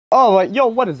Alright, yo,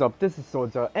 what is up? This is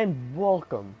Soldier, and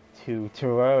welcome to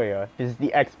Terraria. This is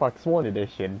the Xbox One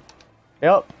edition.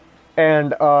 Yep.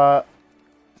 And, I,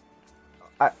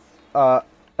 uh,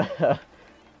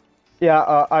 yeah,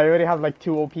 I already have like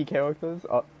 2 OP characters.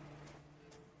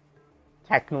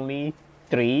 Technically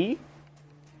 3.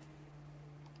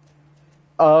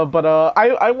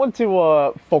 I want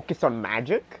to, focus on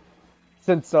magic.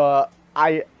 Since,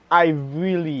 I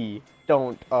really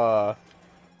don't,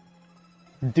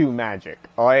 do magic,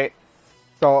 alright?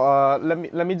 So,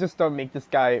 let me just make this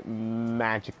guy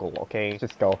magical, okay?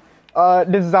 Just go.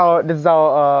 This is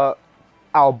our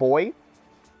boy,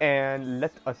 and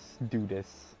let us do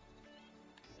this.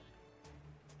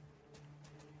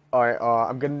 Alright,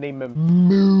 I'm gonna name him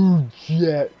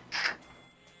Moonjet.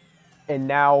 And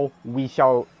now we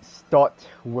shall start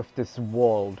with this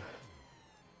world.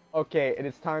 Okay, it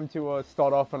is time to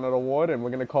start off another world, and we're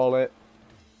gonna call it.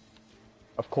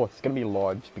 Of course, it's gonna be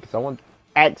large because I want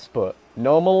expert.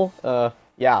 Normal,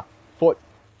 yeah.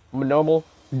 Normal,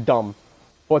 dumb.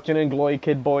 Fortune and Glory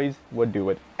Kid Boys would do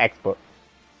it. Expert.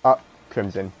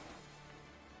 Crimson.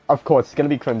 Of course, it's gonna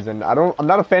be Crimson. I'm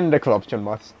not a fan of the corruption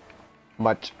much.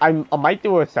 I might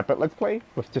do a separate let's play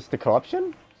with just the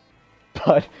corruption,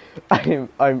 but I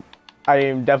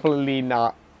am definitely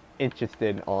not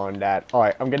interested on that. All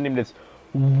right, I'm gonna name this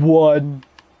One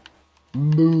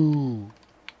Moo.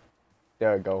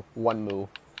 There we go. One Moo.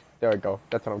 There we go.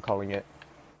 That's what I'm calling it.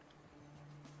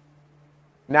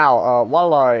 Now,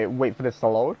 while I wait for this to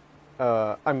load,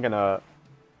 I'm gonna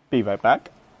be right back.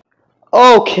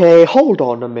 Okay, hold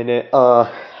on a minute.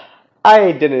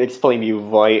 I didn't explain to you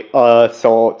right.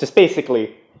 So just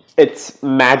basically, it's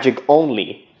magic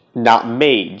only, not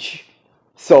mage.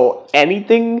 So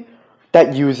anything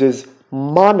that uses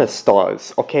mana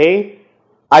stars, okay?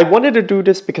 I wanted to do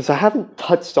this because I haven't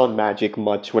touched on magic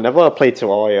much whenever I play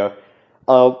Terraria.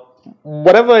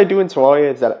 Whatever I do in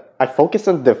Terraria is that I focus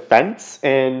on defense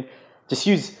and just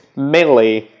use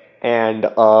melee and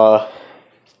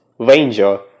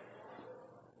ranger.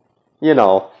 You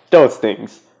know, those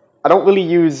things. I don't really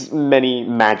use many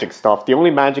magic stuff. The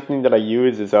only magic thing that I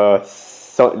use is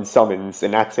certain summons,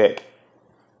 and that's it.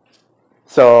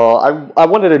 So I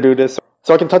wanted to do this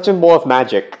so I can touch on more of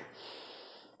magic.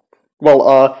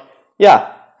 Well,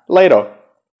 yeah, later.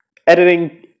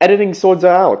 Editing swords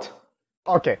are out.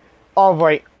 Okay,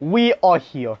 alright, we are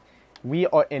here. We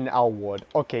are in our world.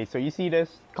 Okay, so you see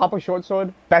this? Copper short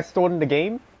sword, best sword in the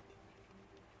game?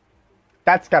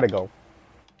 That's gotta go.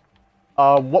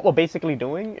 What we're basically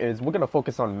doing is we're gonna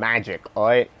focus on magic,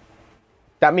 alright?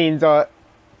 That means, our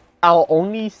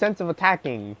only sense of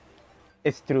attacking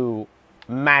is through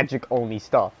magic-only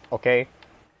stuff, okay?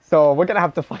 So we're gonna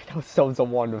have to find ourselves a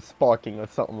wand of sparking or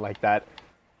something like that.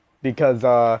 Because,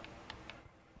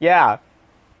 yeah.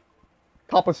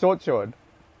 Copper short sword.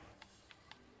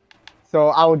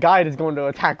 So our guide is going to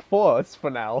attack for us for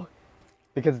now.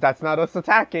 Because that's not us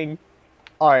attacking.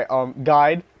 Alright,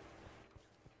 guide.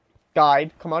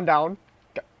 Guide, come on down.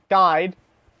 Guide.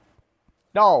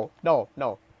 No.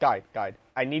 Guide.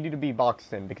 I need you to be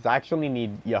boxed in because I actually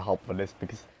need your help for this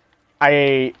because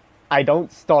I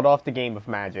don't start off the game with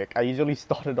magic. I usually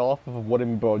start it off with a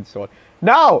wooden broadsword.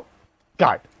 No!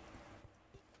 Guide.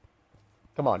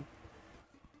 Come on.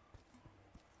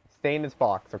 Stay in this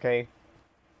box, okay?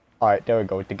 Alright, there we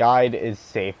go. The guide is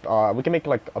safe. We can make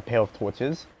like a pair of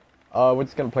torches. We're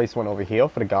just gonna place one over here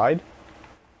for the guide.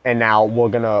 And now we're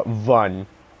gonna run.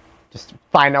 Just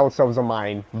find ourselves a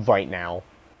mine right now.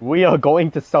 We are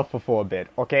going to suffer for a bit,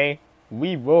 okay?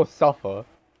 We will suffer.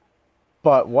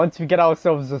 But once we get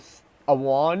ourselves a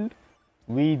wand,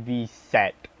 we be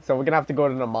set. So we're gonna have to go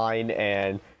to the mine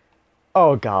and...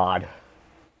 Oh god.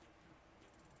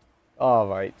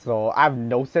 Alright, so I have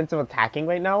no sense of attacking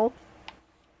right now.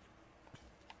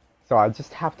 So I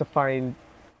just have to find...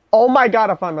 Oh my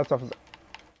god, I find myself...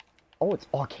 Oh, it's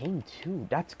arcane too.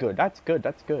 That's good. That's good.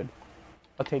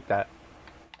 I'll take that.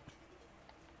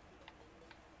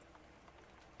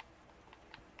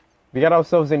 We got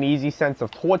ourselves an easy sense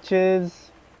of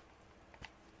torches.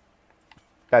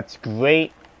 That's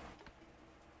great.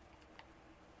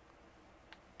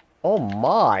 Oh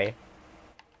my.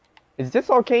 Is this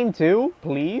arcane too?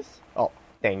 Please? Oh,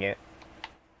 dang it.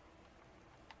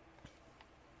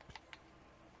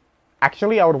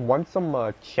 Actually, I would want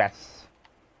some chests.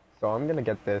 So I'm gonna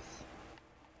get this.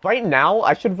 Right now,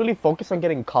 I should really focus on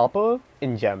getting copper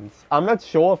and gems. I'm not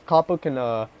sure if copper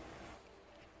can,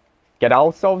 get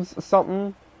ourselves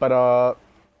something, but,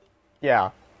 yeah.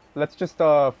 Let's just,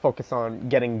 focus on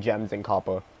getting gems and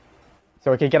copper.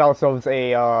 So we can get ourselves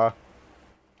a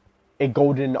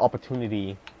golden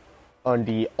opportunity on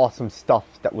the awesome stuff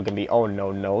that we're gonna be. Oh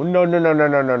no no no no no no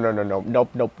no no no no no nope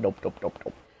nope nope nope nope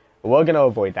nope. We're gonna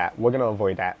avoid that. We're gonna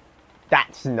avoid that.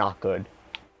 That's not good.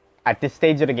 At this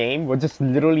stage of the game, we're just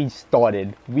literally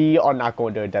started. We are not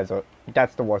going to a desert.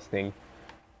 That's the worst thing.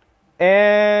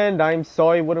 And I'm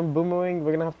sorry, wooden boomerang.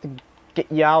 We're gonna have to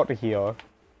get you out of here.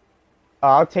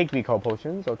 I'll take recall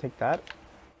potions. I'll take that.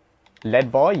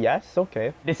 Lead bar, yes,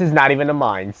 okay. This is not even a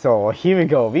mine, so here we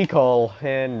go, recall,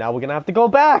 and now we're gonna have to go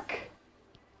back!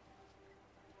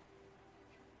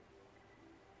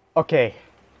 Okay,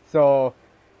 so,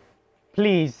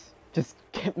 please, just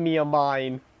get me a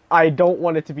mine. I don't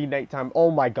want it to be nighttime.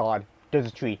 Oh my god, there's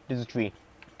a tree, there's a tree.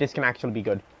 This can actually be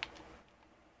good.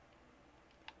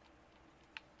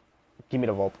 Give me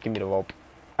the rope, give me the rope.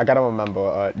 I gotta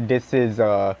remember, this is,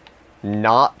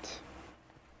 not...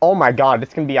 Oh my god,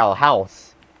 this can be our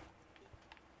house.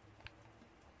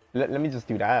 Let me just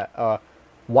do that.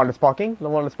 Water sparking? No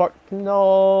water spark?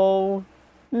 No!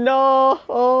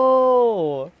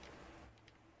 No!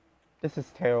 This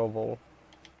is terrible.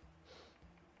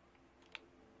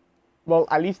 Well,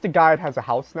 at least the guide has a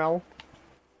house now.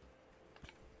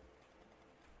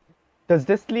 Does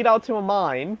this lead out to a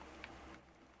mine?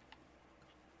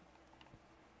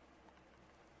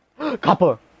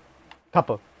 Copper!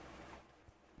 Copper.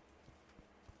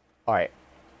 Alright.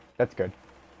 That's good.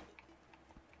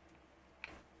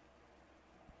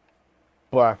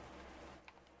 Bruh.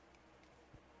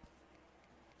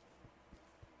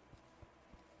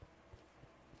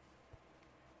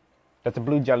 That's a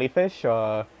blue jellyfish.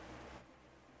 Can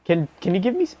you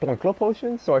give me sprinkler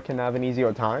potions so I can have an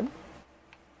easier time?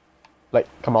 Like,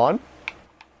 come on.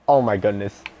 Oh my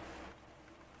goodness.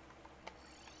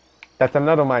 That's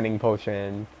another mining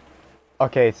potion.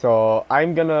 Okay, so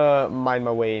I'm gonna mine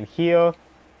my way in here.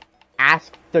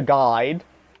 Ask the guide.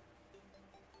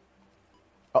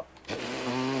 Oh.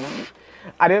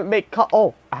 I didn't make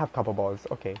oh, I have copper balls.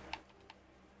 Okay.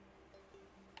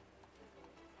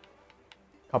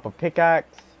 Copper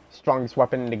pickaxe. Strongest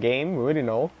weapon in the game. We already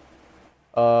know.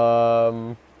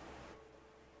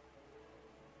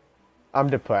 I'm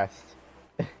depressed.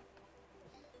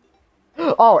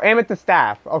 Oh, amethyst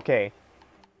staff. Okay.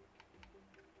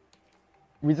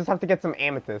 We just have to get some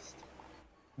amethyst.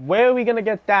 Where are we gonna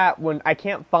get that when I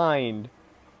can't find...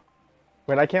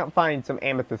 some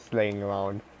amethyst laying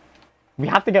around? We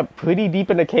have to get pretty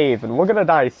deep in the cave, and we're gonna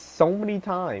die so many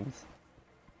times.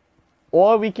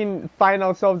 Or we can find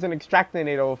ourselves an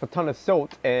extractinator with a ton of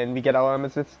silt, and we get our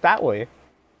amethyst that way.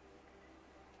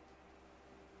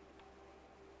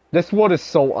 This world is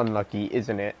so unlucky,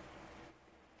 isn't it?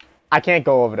 I can't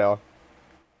go over there.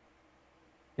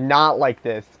 Not like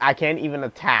this. I can't even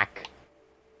attack.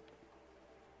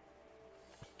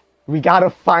 We gotta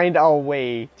find our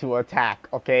way to attack,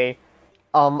 okay?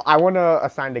 I wanna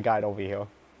assign the guide over here.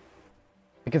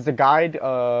 Because the guide,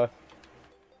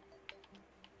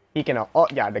 he can... Oh,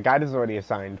 yeah, the guide is already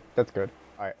assigned. That's good.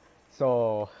 Alright,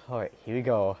 so... Alright, here we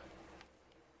go.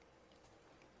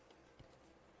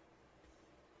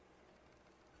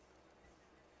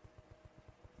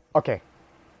 Okay.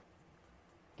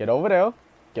 Get over there.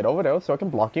 Get over there so I can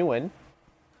block you in.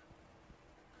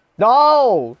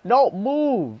 No! No,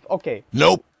 move! Okay.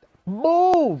 Nope.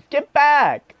 Move! Get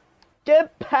back!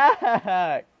 Get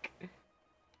back!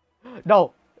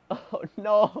 No! Oh,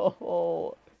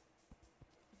 no!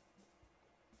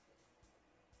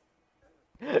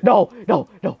 No! No! No!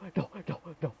 No! No! No!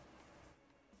 No!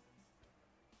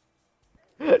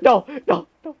 No! No! No!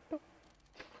 Oh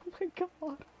my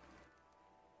god!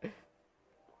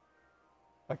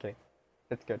 Okay.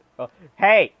 That's good.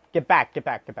 Hey! Get back! Get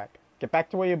back! Get back! Get back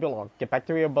to where you belong. Get back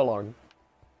to where you belong.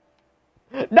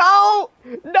 No!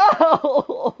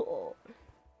 No!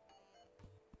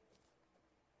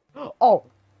 Oh!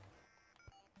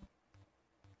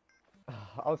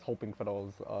 I was hoping for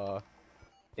those,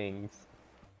 things.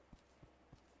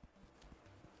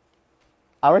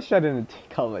 I wish I didn't take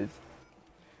colors.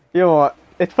 You know what?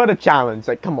 It's for the challenge.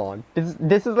 Like, come on.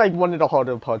 This is like one of the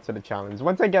harder parts of the challenge.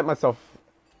 Once I get myself...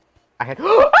 I had...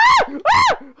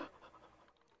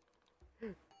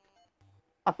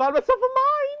 I found myself a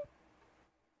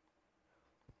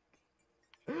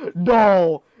mine!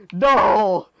 No!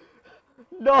 No!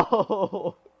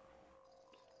 No!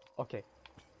 Okay.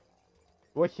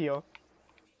 We're here.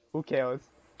 Who cares?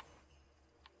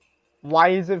 Why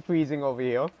is it freezing over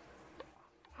here?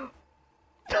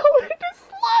 No, it just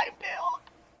slime down!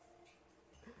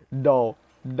 No.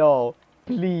 No.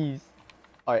 Please.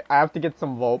 Alright, I have to get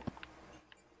some rope.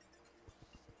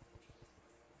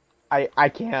 I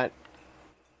can't.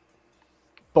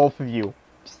 Both of you.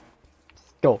 Just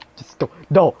go. Just go.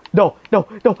 No. No. No.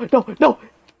 No. No. No.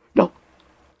 No.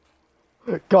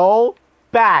 Go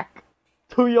back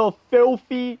to your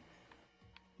filthy...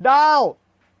 No!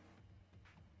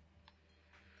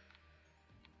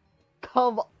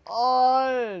 Come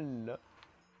on!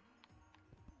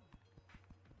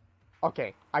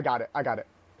 Okay, I got it. I got it.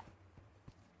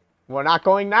 We're not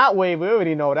going that way. We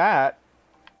already know that.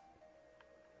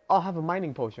 I'll have a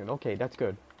mining potion. Okay, that's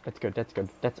good. That's good. That's good.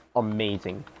 That's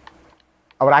amazing.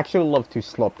 I would actually love to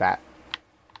slope that.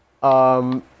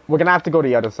 We're gonna have to go to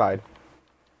the other side.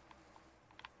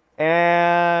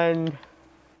 And...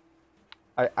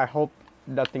 I hope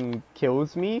nothing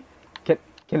kills me.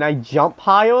 Can I jump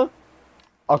higher?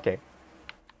 Okay.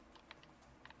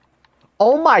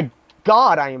 Oh my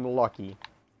god, I am lucky.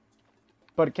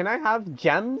 But can I have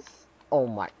gems? Oh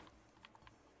my.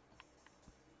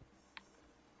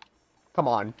 Come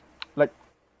on. Like,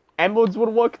 emeralds would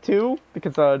work too,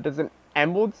 because there's an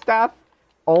emerald staff.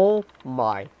 Oh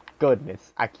my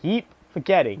goodness. I keep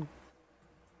forgetting.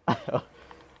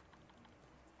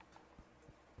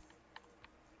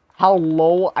 How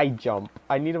low I jump.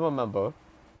 I need to remember.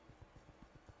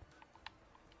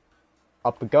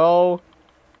 Up we go.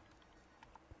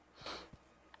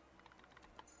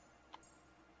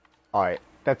 Alright,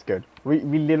 that's good. We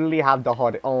literally have the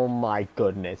hard... Oh my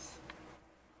goodness.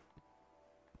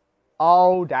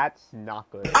 Oh, that's not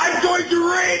good. I'm going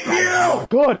to rape you!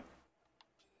 Good!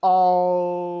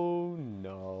 Oh,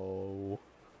 no.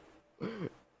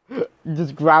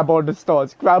 Just grab on the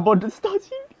stars. Grab on the stars.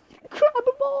 Grab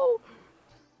them all.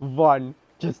 Run.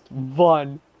 Just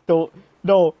run. Don't.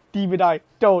 No, Demon Eye.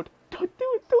 Don't. Don't do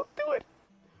it. Don't do it.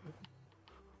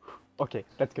 Okay,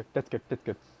 that's good. That's good. That's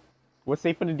good. We're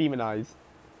safe from the Demon Eyes.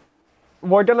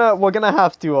 We're gonna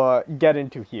have to get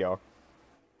into here.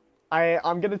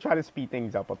 I'm gonna try to speed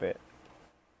things up a bit.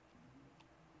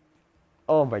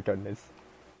 Oh my goodness.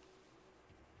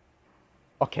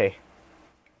 Okay.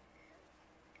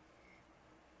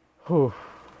 Whew.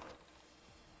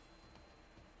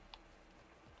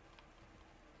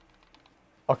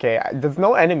 Okay, there's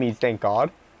no enemies, thank God.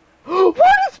 What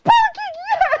is parking?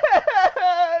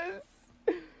 Yes!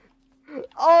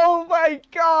 Oh my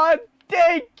God!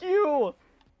 Thank you!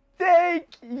 Thank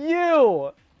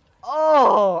you!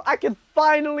 Oh, I can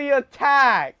finally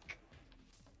attack!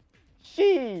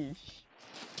 Sheesh.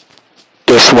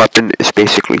 This weapon is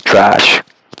basically trash.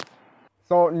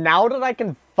 So now that I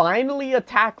can finally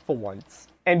attack for once,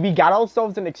 and we got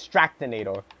ourselves an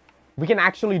extractinator, we can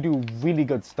actually do really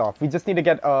good stuff. We just need to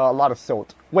get a lot of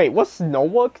silt. Wait, was snow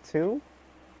work too?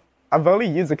 I've only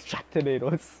used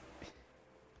extractinators.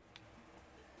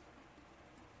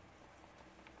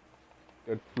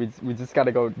 Good. We just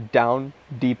gotta go down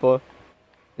deeper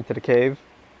into the cave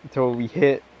until we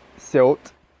hit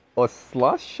silt or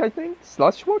slush, I think?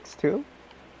 Slush works too.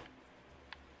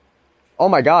 Oh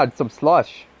my god, some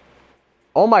slush.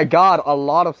 Oh my god, a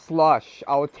lot of slush.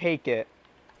 I'll take it.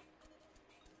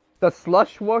 Does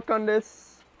slush work on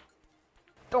this?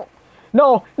 Don't.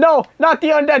 No, no, not the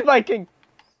undead Viking.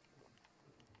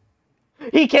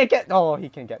 He can't get. Oh, he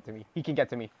can get to me. He can get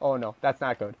to me. Oh no, that's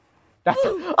not good. That's.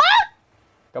 Ah!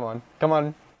 Come on, come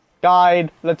on,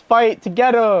 guide. Let's fight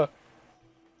together.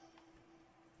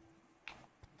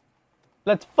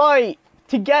 Let's fight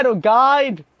together,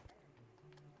 guide.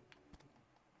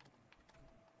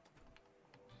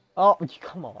 Oh,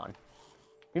 come on.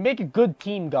 We make a good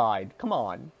team, guide. Come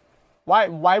on.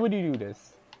 Why would you do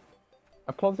this?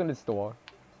 I'm closing this door.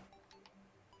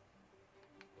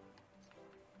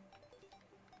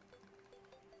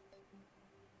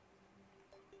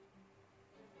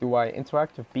 Do I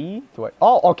interact with B? Do I?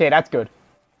 Oh, okay, that's good.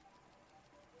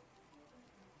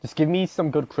 Just give me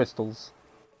some good crystals.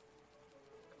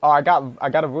 Oh, I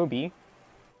got a ruby.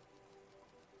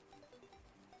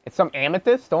 It's some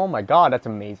amethyst? Oh my god, that's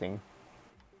amazing.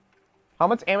 How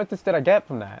much amethyst did I get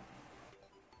from that?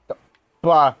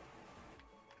 Blah.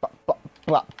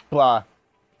 Blah. Blah.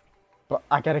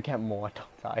 I gotta get more,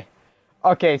 don't I?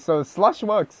 Okay, so slush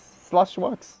works. Slush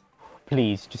works.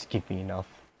 Please, just give me enough.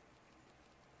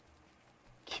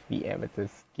 Give me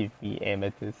amethyst. Give me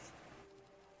amethyst.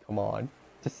 Come on.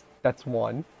 That's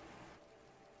one.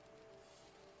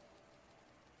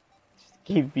 Just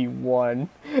give me one.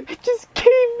 Just give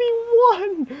me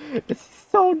one! This is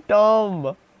so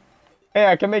dumb. Hey,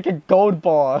 I can make a gold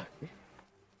bar.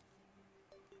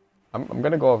 I'm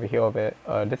gonna go over here a bit.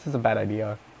 This is a bad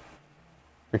idea.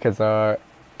 Because,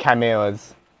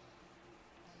 chimeras.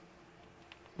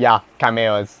 Yeah,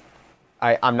 chimeras.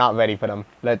 I'm not ready for them.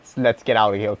 Let's get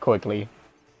out of here quickly.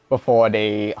 Before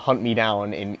they hunt me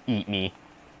down and eat me.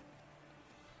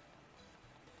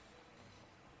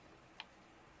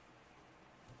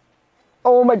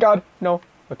 Oh my god, no.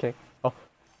 Okay. Oh,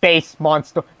 face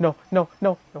monster. No, no,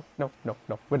 no, no, no, no,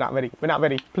 no. We're not ready. We're not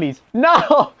ready. Please.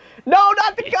 No! No,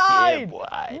 not the guide!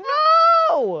 boy.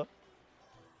 No!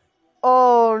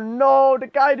 Oh no, the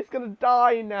guide is gonna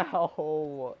die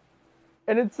now.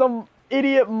 And it's some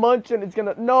idiot munch and it's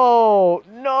gonna... No!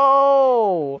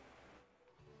 No!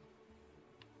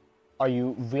 Are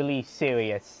you really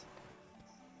serious?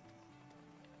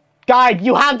 Guide,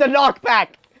 you have the knockback!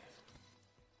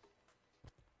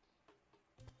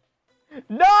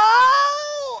 No!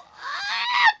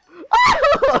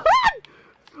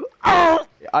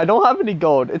 I don't have any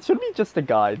gold. It should be just a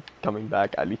guide coming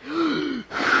back, Ali.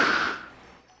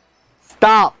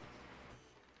 Stop!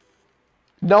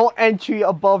 No entry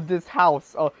above this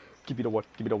house. Oh, give me the wood.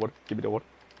 Give me the wood. Give me the wood.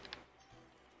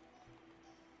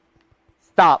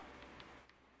 Stop.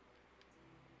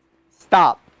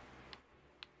 Stop.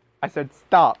 I said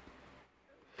stop.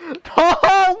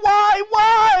 Oh,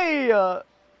 why?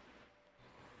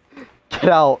 Get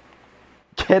out.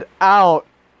 Get out.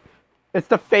 It's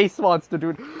the face monster,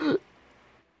 dude.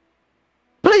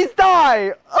 Please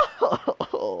die!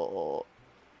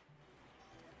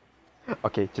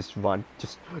 Okay, just run.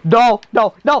 Just... No,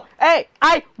 no, no! Hey!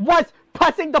 I was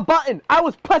pressing the button! I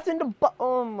was pressing the button!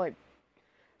 Oh my...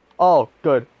 Oh,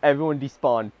 good. Everyone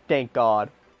despawned. Thank God.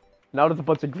 Now there's a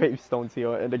bunch of gravestones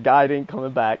here, and the guy ain't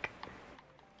coming back.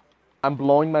 I'm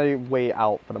blowing my way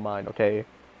out for the mine, okay?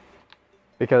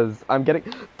 Because I'm getting...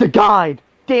 The guide!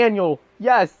 Daniel!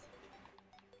 Yes!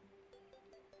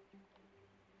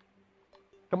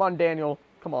 Come on, Daniel.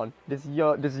 Come on. This is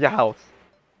your house.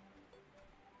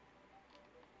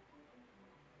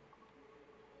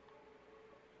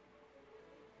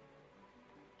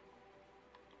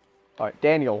 Alright,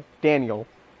 Daniel. Daniel.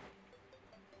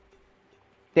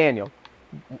 Daniel.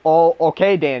 Oh,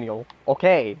 okay, Daniel.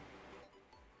 Okay.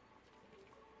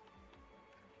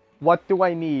 What do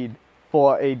I need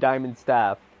for a diamond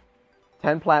staff?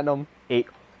 10 platinum, 8.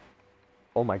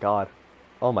 Oh my god.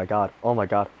 Oh my god. Oh my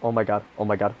god. Oh my god. Oh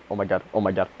my god. Oh my god. Oh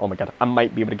my god. Oh my god. I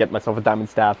might be able to get myself a diamond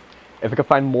staff if I can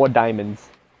find more diamonds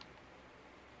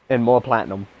and more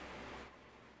platinum.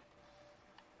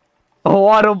 A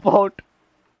water boat.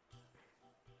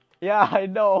 Yeah, I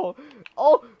know.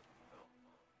 Oh.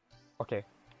 Okay.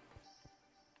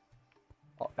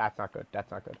 Oh, that's not good. That's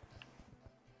not good.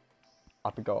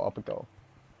 Up we go. Up we go.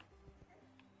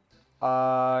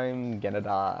 I'm gonna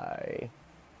die.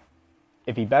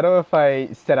 It'd be better if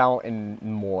I set out in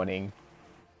morning.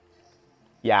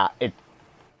 Yeah, it'd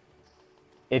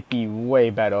be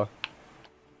way better.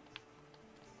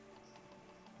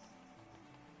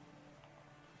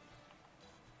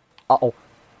 Uh-oh.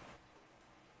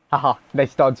 Haha,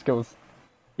 nice dodge skills.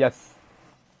 Yes.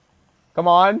 Come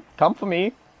on, come for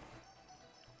me.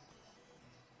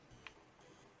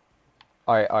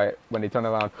 Alright, when they turn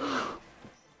around.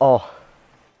 Oh.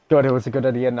 Good, it was a good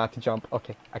idea not to jump.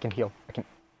 Okay, I can heal. I can...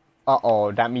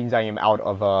 Uh-oh, that means I am out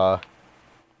of,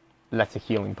 lesser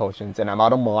healing potions, and I'm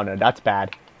out of mana. That's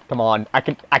bad. Come on, I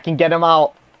can get him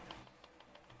out.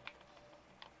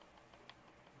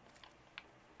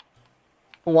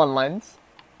 One lens.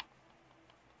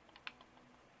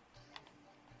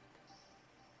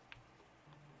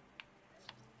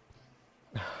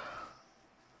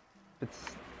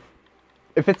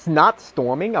 If it's not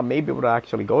storming, I may be able to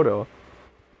actually go there.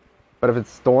 But if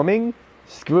it's storming,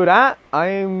 screw that.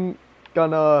 I'm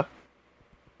gonna,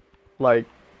 like,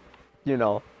 you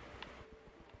know,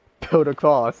 build a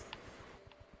cross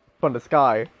from the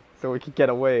sky so we can get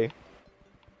away.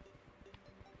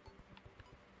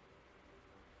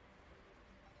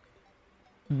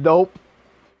 Nope.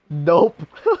 Nope.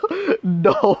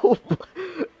 Nope.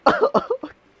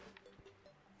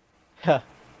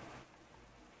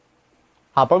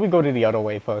 How about we go to the other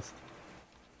way first?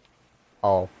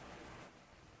 Oh.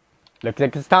 Looks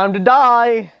like it's time to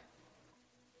die!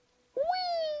 Whee!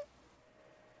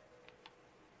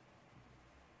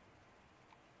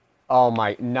 Oh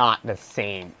my, not the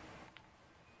same.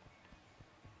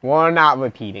 We're not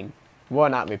repeating. We're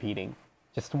not repeating.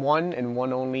 Just one and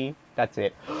one only. That's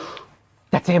it.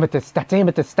 That's amethyst! That's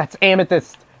amethyst! That's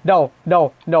amethyst! No,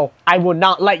 no, no. I will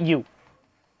not let you!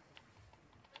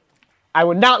 I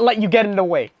will not let you get in the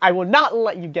way! I will not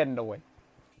let you get in the way!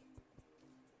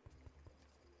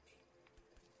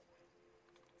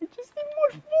 I just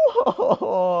need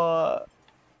more.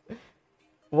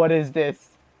 What is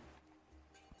this?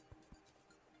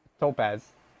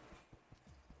 Topaz.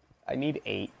 I need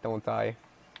 8, don't I?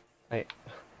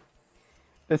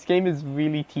 This game is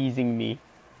really teasing me.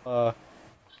 I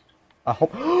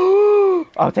hope...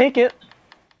 I'll take it!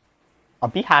 I'll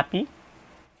be happy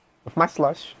with my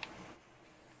slush.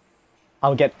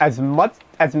 I'll get as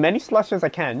many slush as I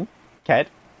can, Ket,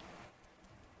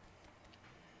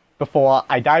 before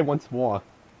I die once more.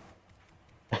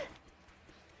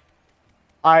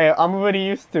 I'm already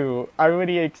used to. I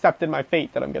already accepted my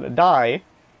fate that I'm gonna die.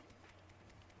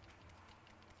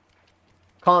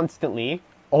 Constantly,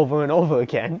 over and over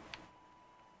again.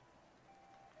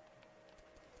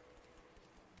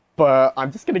 But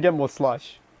I'm just gonna get more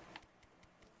slush.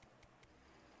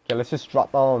 Okay, let's just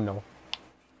drop. Oh no.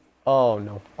 Oh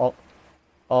no.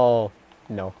 Oh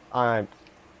no. I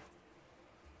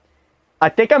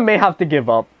think I may have to give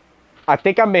up. I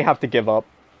think I may have to give up.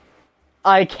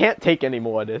 I can't take any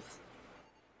more of this.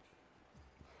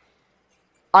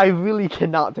 I really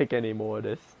cannot take any more of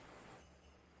this.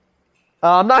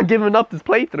 I'm not giving up this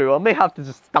playthrough. I may have to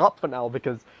just stop for now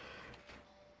because...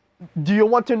 Do you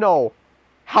want to know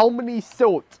how many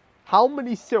silt I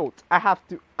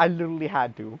literally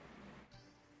had to.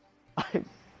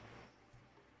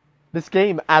 This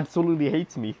game absolutely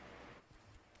hates me.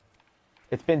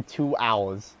 It's been 2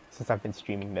 hours since I've been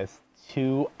streaming this.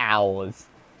 2 hours.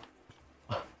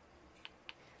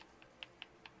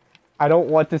 I don't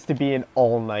want this to be an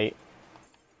all night.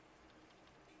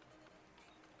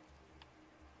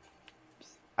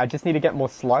 I just need to get more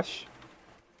slush.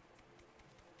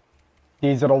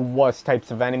 These are the worst types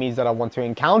of enemies that I want to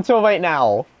encounter right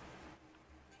now.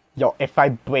 Yo, if I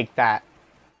break that...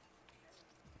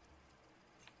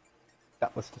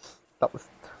 That was...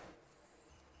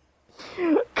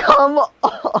 Come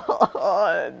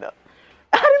on!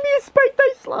 How did be a spike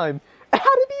dice slime?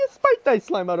 How did be a spike dice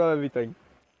slime out of everything?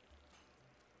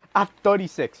 I have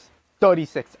 36.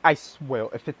 36. I swear,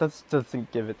 if it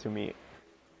doesn't give it to me,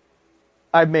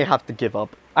 I may have to give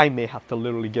up. I may have to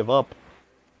literally give up.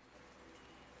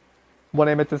 One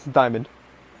amethyst diamond.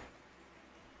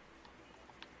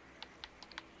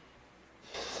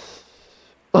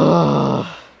 Ugh.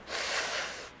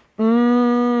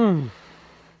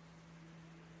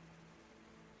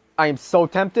 I am so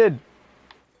tempted.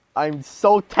 I'm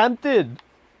so tempted.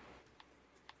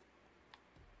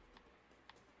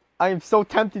 I am so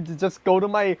tempted to just go to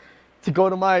my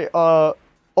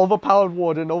overpowered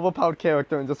warden, overpowered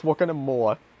character, and just work on him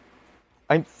more.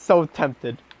 I'm so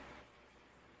tempted.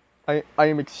 I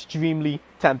am extremely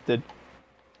tempted.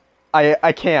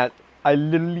 I can't. I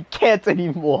literally can't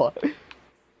anymore.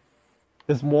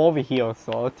 There's more over here,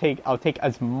 so I'll take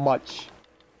as much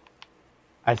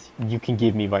as you can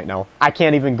give me right now. I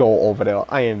can't even go over there.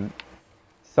 I am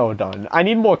so done. I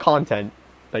need more content.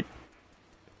 Like,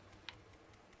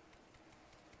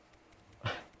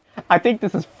 I think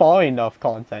this is far enough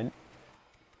content.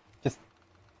 Just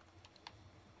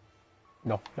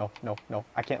no.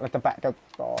 I can't let the back up.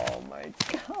 Oh my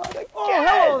god! Again. Oh,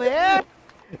 hello there.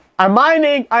 I'm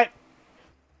mining. I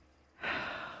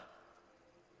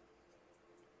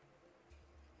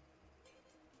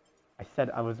said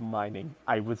I was mining.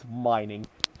 I was mining.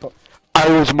 I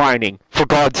was mining. For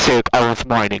God's sake, I was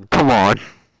mining. Come on.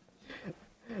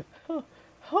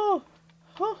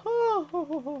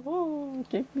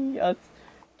 Give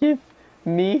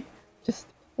me just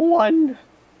one,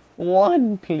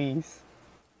 please.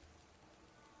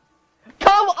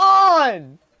 Come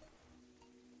on!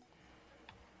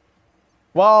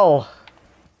 Wow.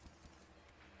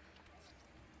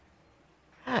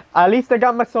 At least I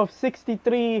got myself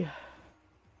 63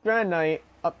 granite.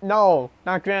 No,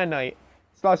 not granite.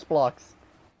 Slush blocks.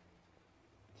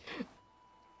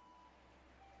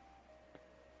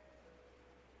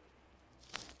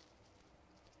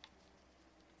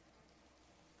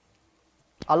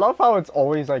 I love how it's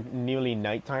always like nearly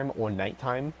nighttime or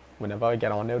nighttime whenever I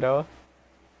get on there though.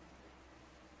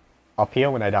 Up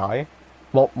here when I die.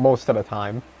 Well, most of the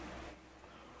time.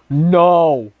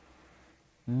 No!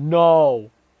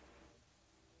 No!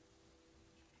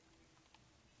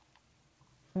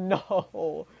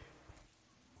 No!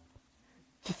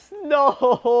 Just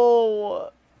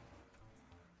no!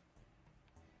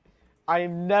 I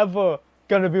am never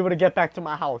gonna be able to get back to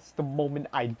my house the moment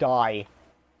I die.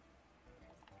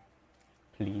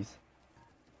 Please.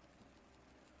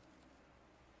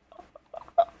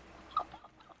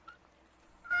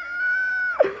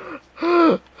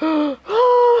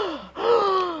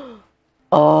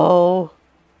 Oh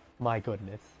my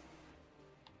goodness.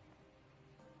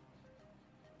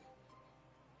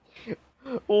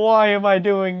 Why am I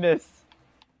doing this?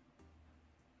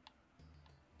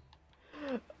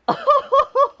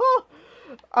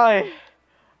 I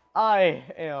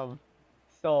am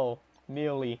so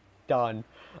nearly done.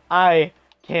 I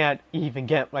can't even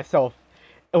get myself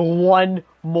one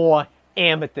more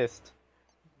amethyst.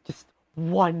 Just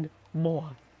one more.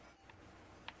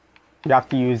 You have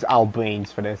to use our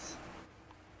brains for this.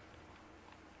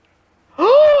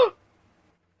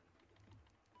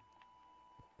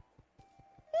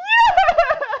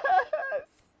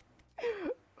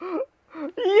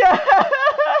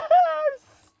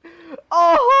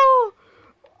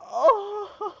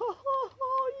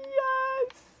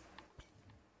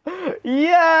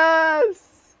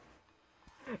 Yes!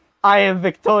 I am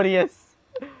victorious.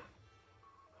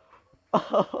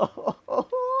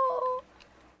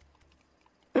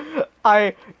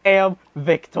 I am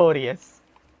victorious.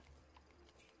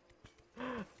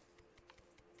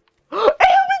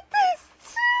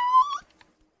 Amethyst!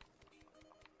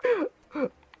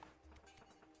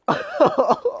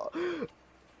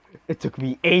 It took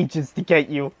me ages to get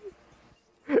you.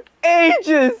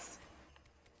 Ages!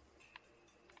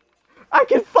 I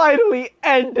can finally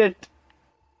end it.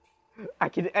 I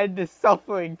can end this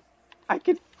suffering. I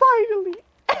can finally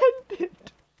end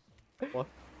it. What?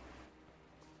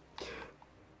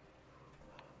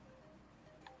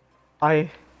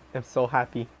 I am so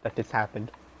happy that this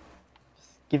happened. Just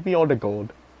give me all the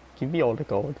gold. Give me all the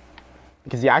gold.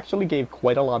 Because you actually gave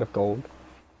quite a lot of gold.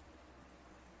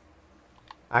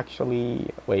 Actually,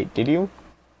 wait, did you?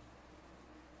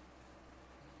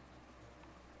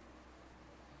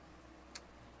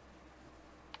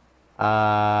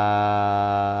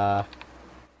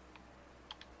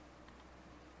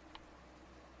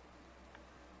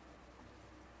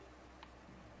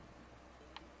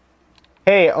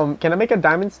 Hey, can I make a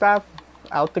diamond staff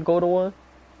out the gold ore?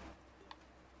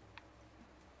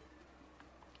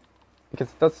 Because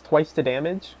it does twice the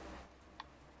damage.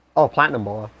 Oh, platinum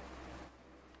ore.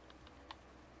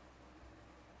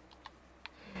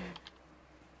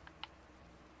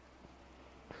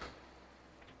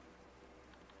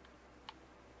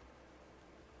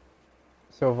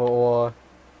 Silver ore.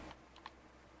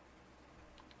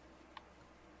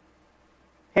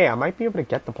 Hey, I might be able to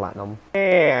get the platinum.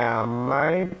 Hey, I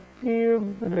might be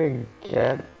able to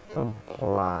get the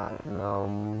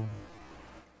platinum.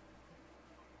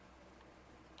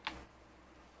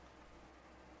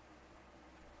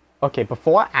 Okay,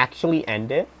 before I actually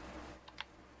end it,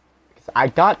 because I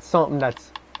got something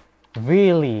that's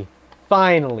really,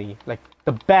 finally, like,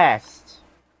 the best.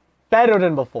 Better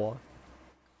than before.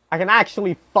 I can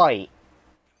actually fight.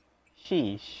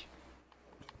 Sheesh.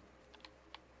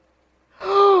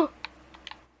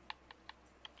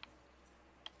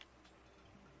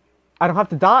 I don't have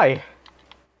to die.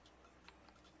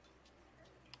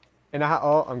 And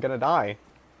oh, I'm gonna die.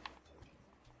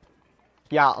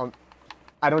 Yeah,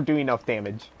 I don't do enough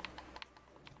damage.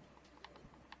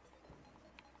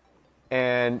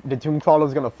 And the Tomb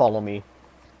Crawler's gonna follow me.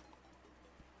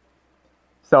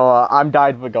 So, I'm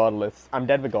died regardless. I'm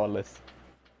dead regardless.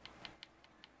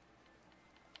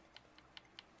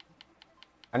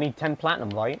 I need 10 platinum,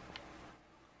 right?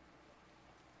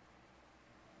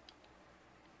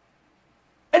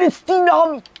 And it's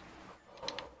Tsunami!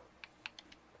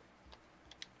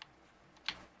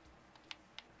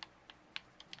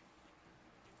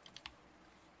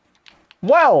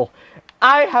 Well,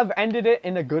 I have ended it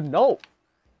in a good note.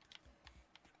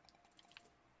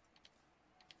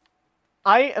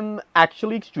 I am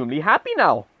actually extremely happy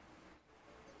now.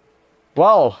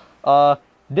 Well,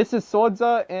 this is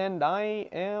Swordza, and I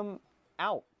am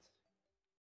out.